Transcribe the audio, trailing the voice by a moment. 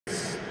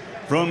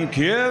From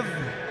Kiev,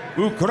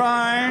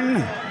 Ukraine,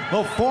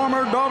 the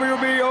former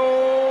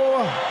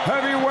WBO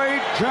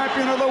heavyweight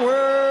champion of the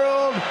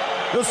world,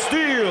 the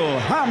Steel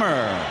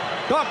Hammer,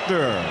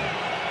 Dr.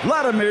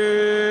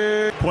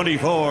 Vladimir.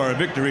 24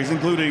 victories,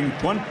 including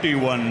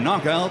 21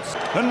 knockouts.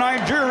 The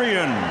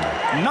Nigerian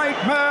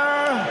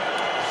Nightmare,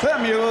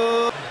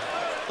 Samuel.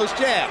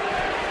 Jab.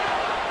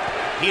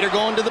 Peter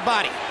going to the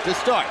body to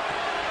start.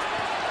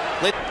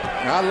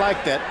 I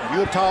like that.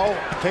 You're tall,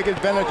 take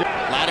advantage of.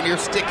 Vladimir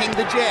sticking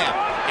the jab.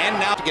 And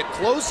now to get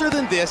closer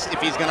than this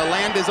if he's going to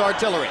land his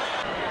artillery.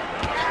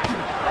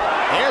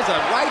 There's a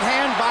right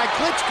hand by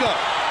Klitschko.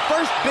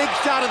 First big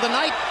shot of the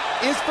night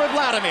is for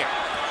Vladimir.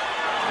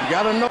 You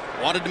gotta know.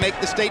 Wanted to make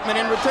the statement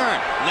in return.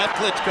 Left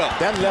Klitschko.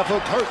 That left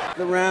hook hurt.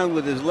 The round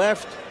with his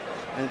left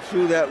and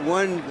threw that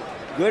one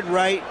good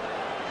right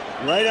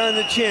on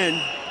the chin.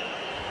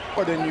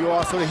 More than you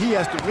are, so he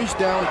has to reach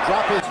down,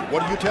 drop his.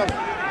 What do you tell him?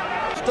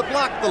 To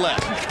block the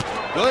left.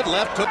 Good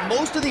left, took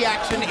most of the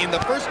action in the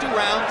first 2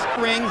 rounds.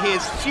 Bring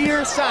his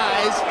sheer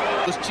size,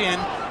 his chin,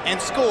 and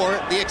score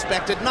the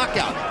expected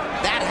knockout.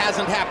 That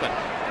hasn't happened.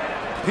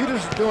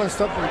 Peter's doing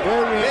something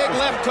very big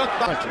left hook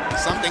by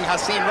something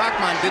Hassan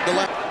Rahman did the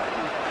left.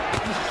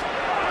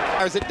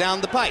 Fires it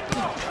down the pipe.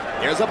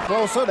 There's a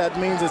closer. That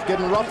means it's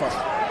getting rougher.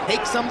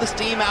 Take some of the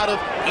steam out of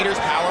Peter's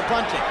power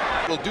punching.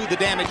 Will do the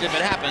damage if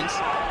it happens.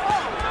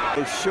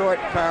 His short,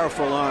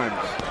 powerful arms.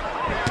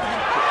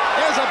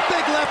 There's a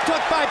big left hook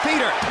by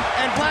Peter,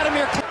 and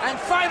Vladimir. And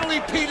finally,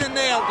 Peter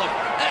nailed him.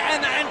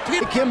 And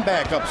Peter. Pick him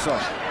back up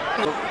some.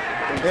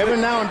 Every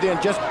now and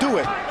then, just do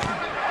it.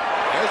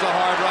 There's a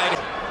hard right.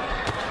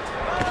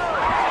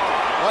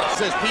 What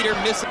says Peter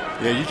missing?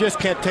 Yeah, you just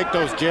can't take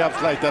those jabs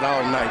like that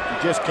all night. You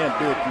just can't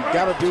do it. You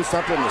got to do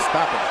something to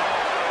stop it.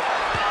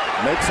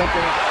 Make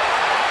something.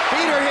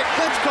 Peter hit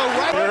Klitschko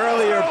right. The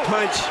earlier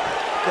punch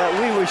that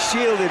we were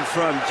shielded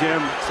from, Jim.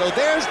 So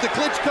there's the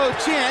Klitschko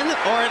chin,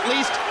 or at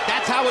least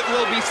that's how it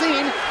will be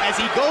seen as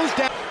he goes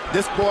down.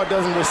 This boy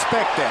doesn't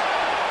respect that.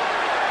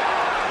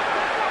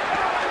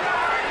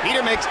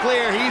 Peter makes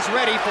clear he's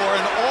ready for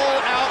an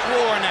all-out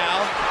war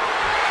now.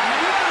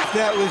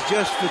 That was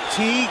just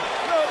fatigue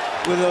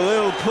with a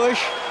little push.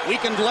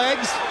 Weakened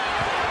legs.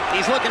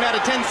 He's looking at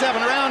a 10-7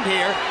 round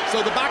here, so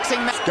the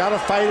boxing match. Got to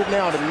fight it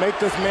now. To make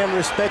this man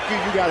respect you,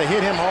 you got to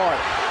hit him hard.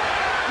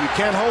 You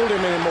can't hold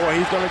him anymore.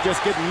 He's going to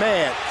just get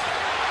mad.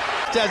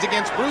 As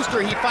against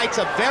Brewster, he fights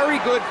a very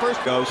good first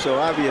go, so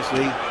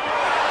obviously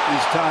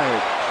he's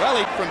tired.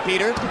 Rally from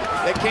Peter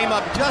that came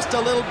up just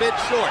a little bit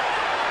short.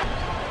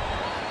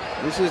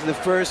 This is the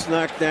first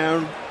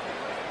knockdown.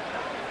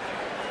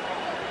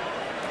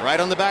 Right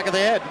on the back of the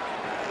head.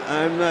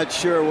 I'm not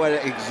sure what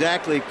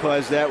exactly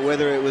caused that,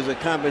 whether it was a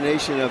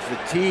combination of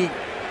fatigue.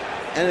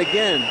 And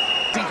again,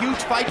 it's a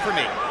huge fight for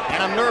me,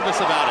 and I'm nervous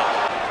about it.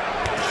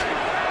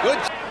 Good.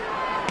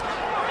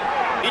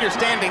 Peter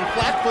standing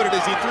flat-footed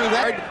as he threw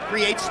that,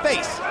 creates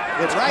space.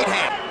 It's right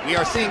hand. We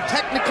are seeing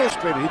technical.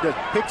 He just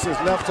picks his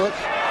left hook,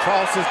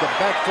 crosses the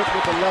back foot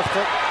with the left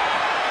hook.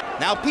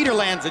 Now Peter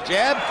lands a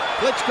jab.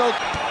 Klitschko.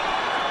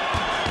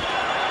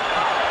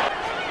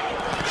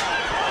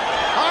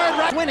 Hard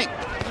right, winning.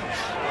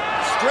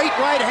 Straight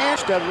right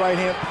hand. That right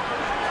hand.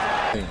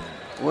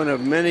 One of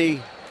many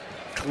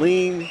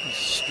clean,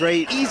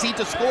 straight. Easy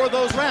to score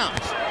those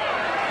rounds.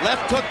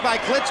 Left hook by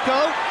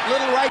Klitschko.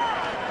 Little right.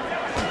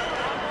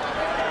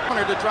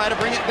 To try to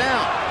bring it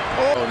down.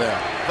 Oh, there.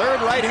 Third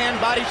right hand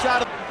body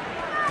shot.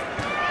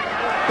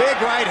 Big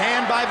right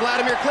hand by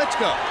Vladimir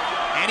Klitschko.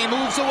 And he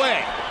moves away.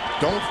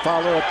 Don't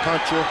follow a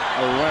puncher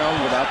around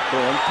without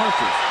throwing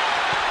punches.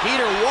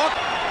 Peter walked.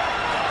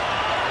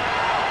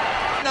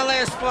 In the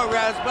last 4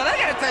 rounds, but I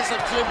gotta tell you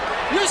something, Jim.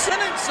 Your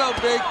sitting so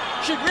big,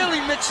 should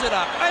really mix it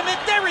up. I mean,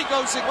 there he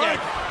goes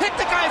again. Hit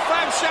the guy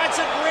 5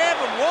 shots and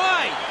grab him.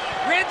 Why?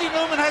 Randy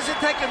Newman hasn't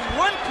taken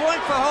 1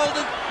 point for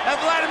holding, and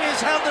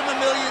Vladimir's held him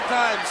 1,000,000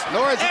 times.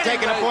 Nor has he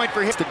taken a point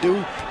for him to do,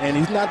 and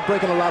he's not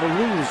breaking a lot of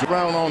rules.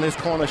 Brown on his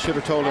corner should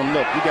have told him,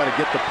 look, you got to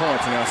get the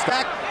points now.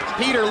 Stop.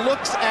 Peter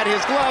looks at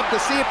his glove to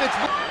see if it's.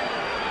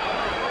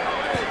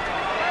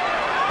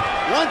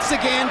 Once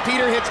again,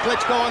 Peter hits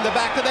Klitschko on the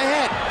back of the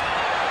head.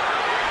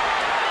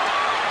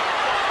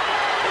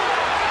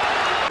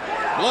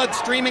 Blood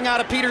streaming out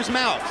of Peter's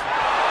mouth.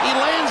 He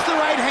lands the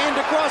right hand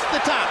across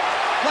the top.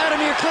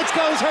 Vladimir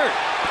Klitschko's hurt.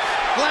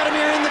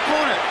 Vladimir in the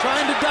corner,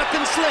 trying to duck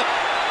and slip.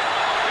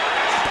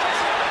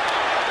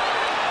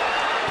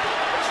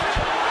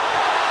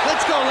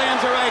 Klitschko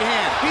lands a right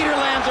hand. Peter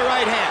lands a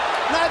right hand.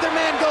 Neither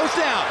man goes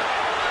down.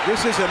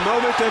 This is a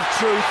moment of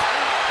truth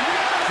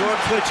for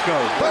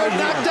Klitschko. Third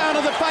knockdown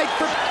of the fight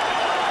for.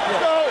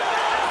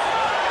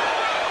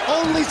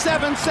 Only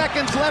 7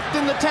 seconds left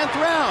in the 10th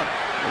round.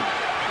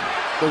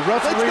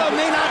 Klitschko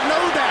may not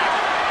know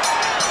that.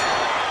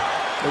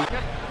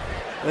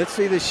 Let's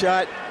see the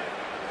shot.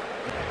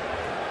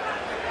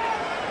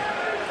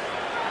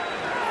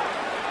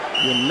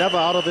 You're never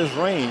out of his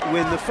range.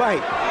 Win the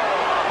fight.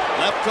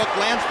 Left hook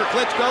lands for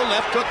Klitschko.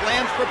 Left hook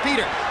lands for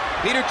Peter.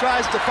 Peter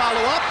tries to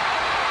follow up.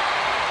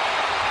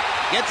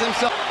 Gets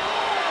himself.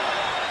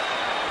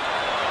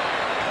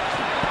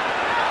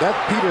 That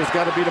Peter's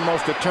got to be the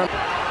most determined.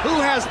 Who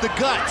has the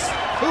guts?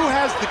 Who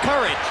has the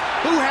courage?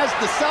 Who has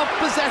the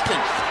self-possession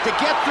to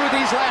get through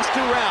these last 2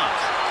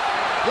 rounds?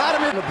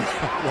 Vladimir.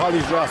 While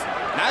he's wrestling.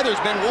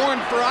 Neither's been warned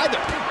for either.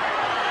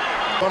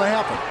 What'll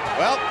happen?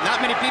 Well,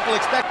 not many people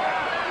expect.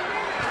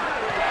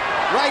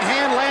 Right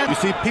hand lands. You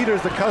see,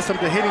 Peter's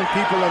accustomed to hitting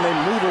people and they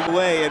move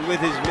away, and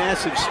with his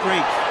massive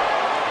strength.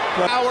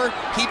 Power,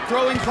 keep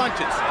throwing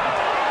punches.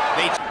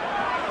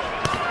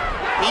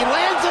 He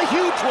lands a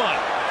huge one.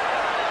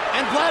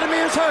 And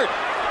Vladimir's hurt.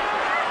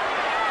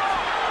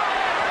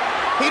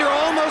 Peter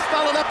almost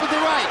followed up with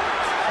the right.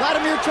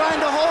 Vladimir trying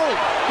to hold.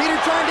 Peter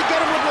trying to get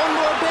him with one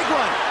more big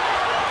one.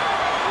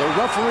 The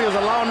referee is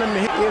allowing him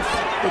to hit. If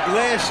the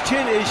glass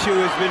chin issue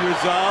has been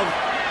resolved,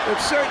 but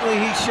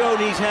certainly he's shown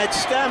he's had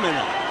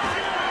stamina.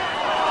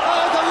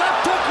 Oh, the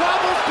left hook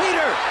wobbles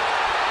Peter.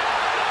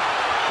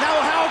 Now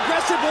how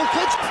aggressive will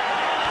Klitschko?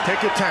 Take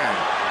your time.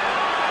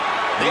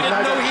 They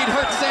didn't know he'd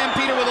hurt Sam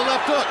Peter with a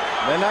left hook.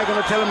 They're not going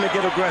to tell him to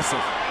get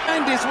aggressive.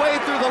 Find his way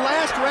through the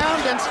last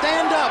round and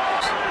stand up.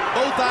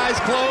 Both eyes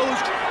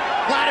closed.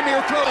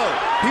 Vladimir throw.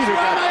 Peter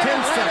got 10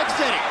 Atlantic seconds.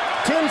 City.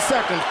 10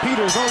 seconds.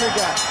 Peter's only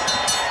got.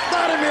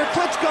 Vladimir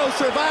Klitschko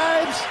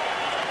survives,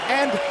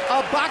 and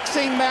a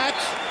boxing match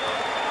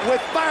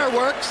with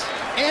fireworks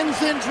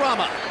ends in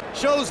drama.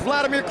 Shows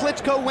Vladimir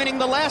Klitschko winning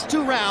the last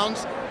 2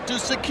 rounds to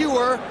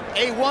secure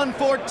a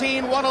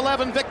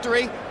 114-111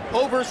 victory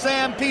over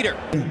Sam Peter.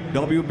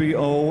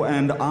 WBO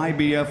and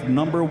IBF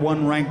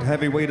 #1 ranked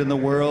heavyweight in the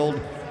world,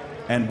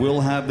 and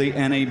will have the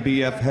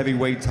NABF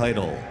heavyweight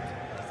title.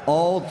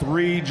 All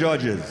 3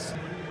 judges,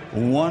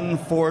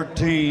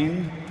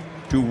 114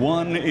 to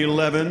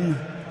 111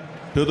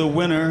 to the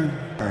winner,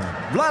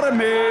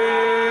 Vladimir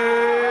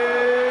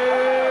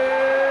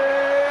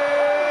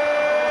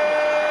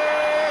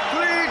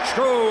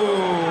Klitschko.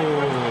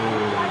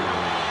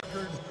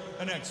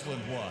 An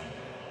excellent one.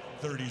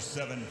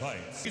 37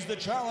 fights. He's the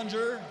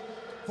challenger,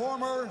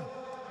 former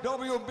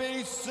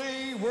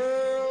WBC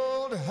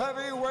World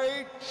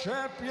Heavyweight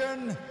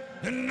Champion,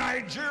 the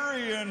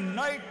Nigerian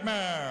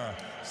Nightmare,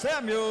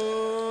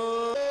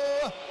 Samuel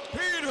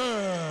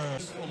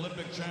Peters.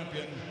 Olympic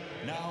champion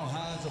now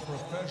has a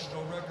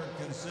professional record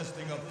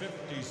consisting of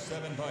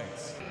 57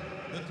 fights.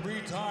 The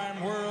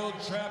 3-time world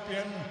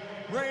champion,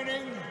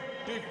 reigning,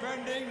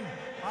 defending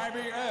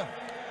IBF,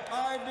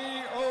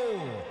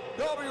 IBO,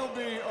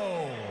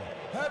 WBO,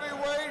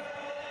 heavyweight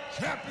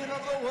champion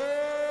of the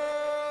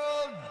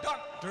world,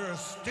 Dr.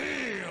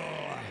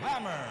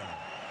 Steelhammer,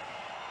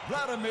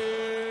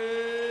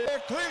 Vladimir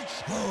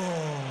Klitschko.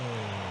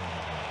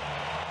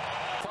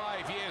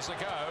 5 years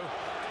ago,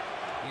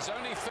 he's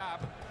only fab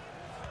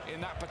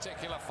in that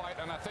particular fight,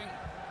 and I think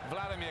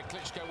Vladimir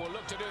Klitschko will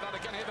look to do that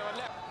again here to the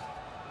left.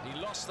 He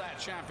lost that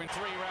champ in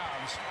 3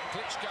 rounds.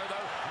 Klitschko,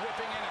 though,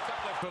 whipping in a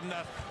couple of from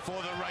that for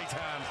the right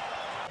hand.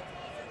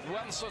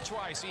 Once or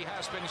twice he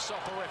has been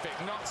soporific,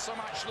 not so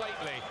much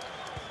lately.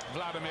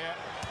 Vladimir.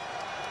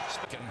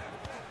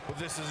 But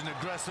this is an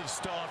aggressive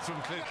start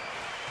from Klitschko.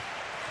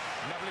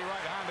 Lovely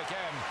right hand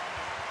again.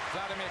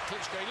 Vladimir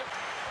Klitschko, look.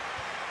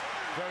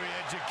 Very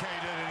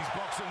educated, and he's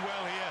boxing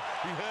well here.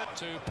 He hurt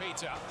to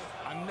Peter.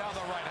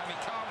 Another right hand. He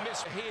can't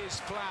miss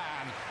his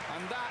plan.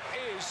 And that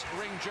is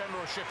ring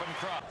generalship and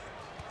craft.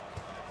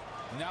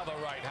 Another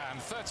right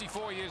hand.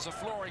 34 years of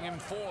flooring him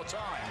 4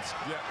 times.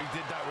 Yeah, he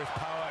did that with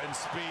power and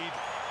speed.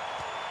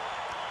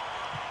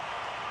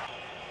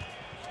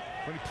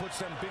 When he puts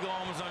them big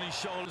arms on his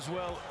shoulders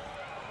well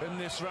in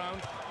this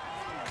round,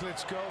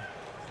 Klitschko.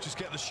 Just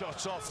get the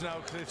shots off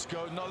now,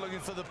 Klitschko. Not looking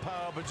for the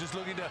power, but just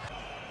looking to...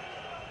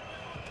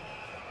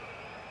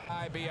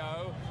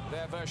 IBO,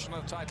 their version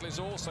of the title is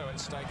also at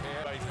stake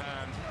here. Right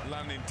hand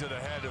landing to the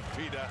head of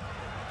Peter.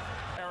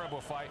 Terrible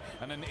fight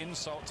and an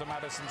insult to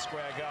Madison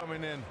Square Garden.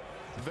 Coming in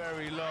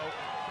very low.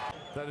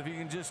 That if you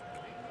can just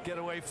get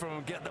away from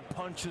him, get the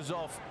punches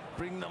off,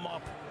 bring them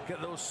up,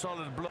 get those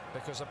solid blocks.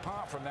 Because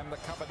apart from them, the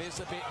cupboard is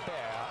a bit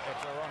bare,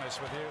 if we're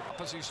honest with you.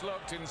 As he's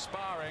looked in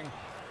sparring,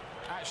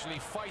 actually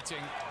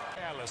fighting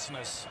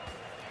carelessness.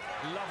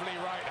 Lovely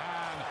right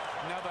hand,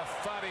 another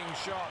thudding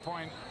shot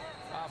point.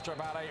 After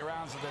about 8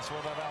 rounds of this,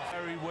 will they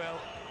very well.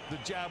 The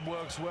jab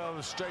works well,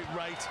 the straight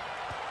right.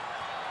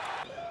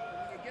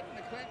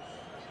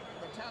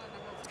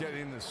 It's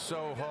getting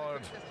so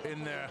hard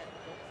in there.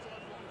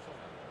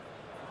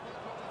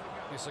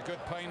 It's a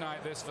good pay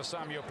night this for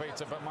Samuel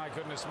Peter, but my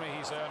goodness me,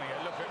 he's earning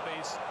it. Look at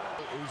these.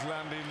 Who's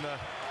landing the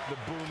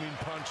booming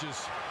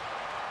punches.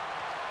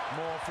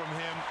 More from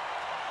him.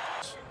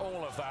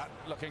 All of that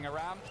looking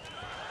around.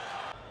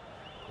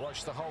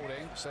 Watch the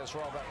holding, says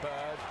Robert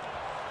Bird.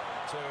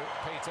 To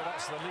Peter,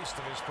 that's the least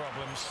of his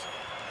problems.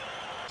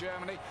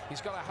 Germany,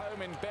 he's got a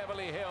home in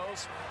Beverly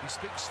Hills. He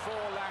speaks 4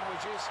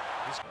 languages.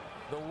 He's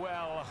the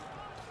well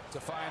to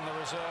find the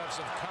reserves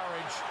of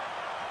courage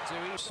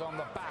to east on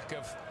the back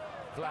of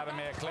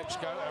Vladimir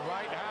Klitschko. A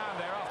right hand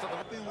there after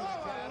the... 2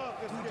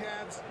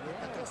 jabs.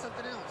 Let's do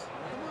something else.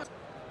 Come on.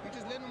 You're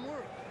just letting him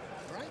work,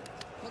 right?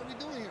 What are we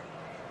doing here?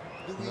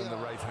 And then the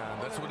right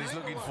hand. That's what he's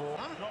looking for.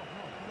 Huh?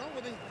 No,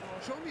 Well, then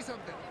show me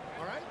something.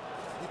 All right?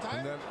 You tired?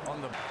 And then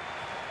on the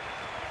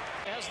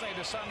Hasn't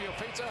to Samuel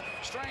Peter.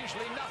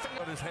 Strangely, nothing.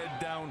 got his head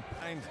down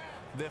behind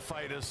their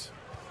fighters.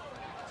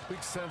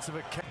 Big sense of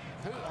a.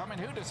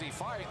 Who does he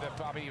fight?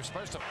 You're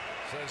supposed to.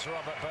 Says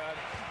Robert Bird.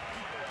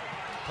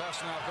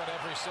 Personally, I've got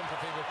every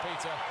sympathy with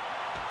Peter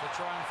to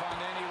try and find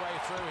any way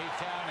through he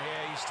can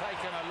here. He's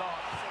taken a lot.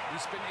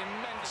 He's been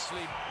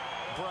immensely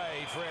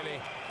brave,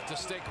 really, to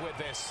stick with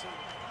this.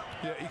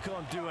 Yeah, he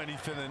can't do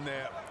anything in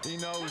there. He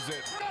knows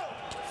it.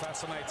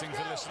 Fascinating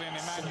to listen in.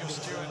 Emmanuel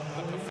Stewart,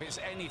 is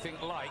anything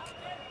like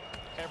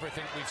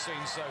everything we've seen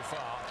so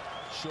far.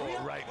 Short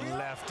right and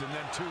left, and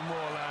then two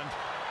more land.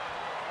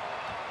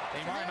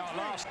 He might not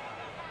last.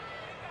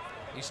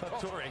 He's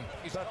tottering.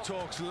 That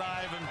talks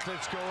live, and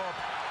Klitschko up.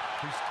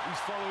 He's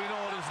following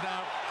orders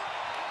now.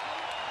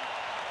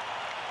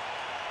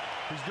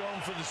 He's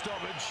going for the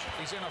stoppage.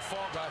 He's in a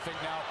fog, I think,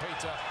 now,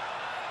 Peter.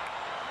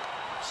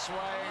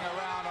 Swaying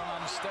around on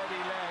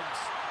unsteady legs.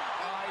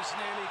 Eyes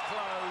nearly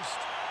closed.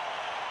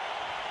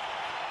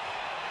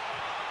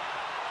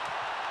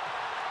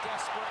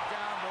 Desperate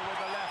gamble with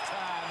the left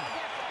hand.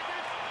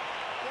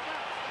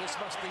 This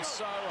must be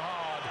so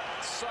hard,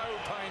 so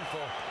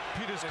painful.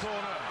 Peter's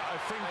corner, I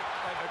think,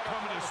 they're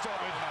coming to stop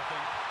it. I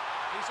think.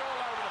 He's all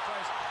over the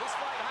place. This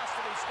fight has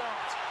to be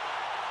stopped.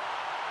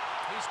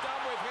 He's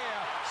done with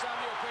here.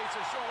 Samuel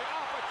Peter, surely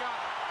uppercut.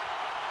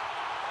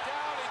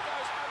 Down he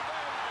goes, and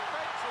then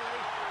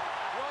eventually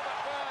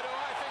Robert Bird, who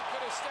I think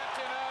could have stepped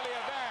in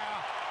earlier there,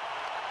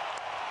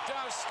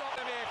 does stop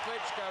him here.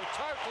 Klitschko,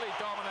 totally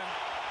dominant.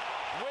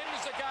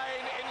 Wins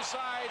again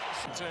inside.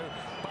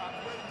 But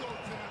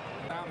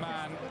that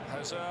man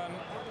has earned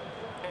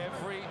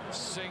every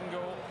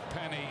single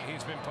penny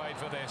he's been paid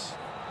for this.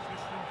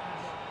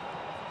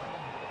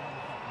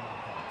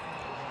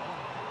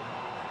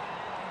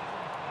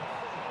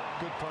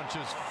 Good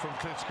punches from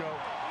Klitschko.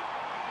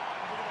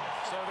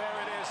 So there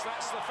it is,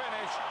 that's the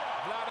finish.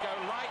 Vladko,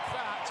 like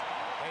that,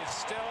 is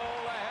still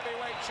a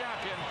heavyweight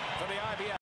champion for the IBF.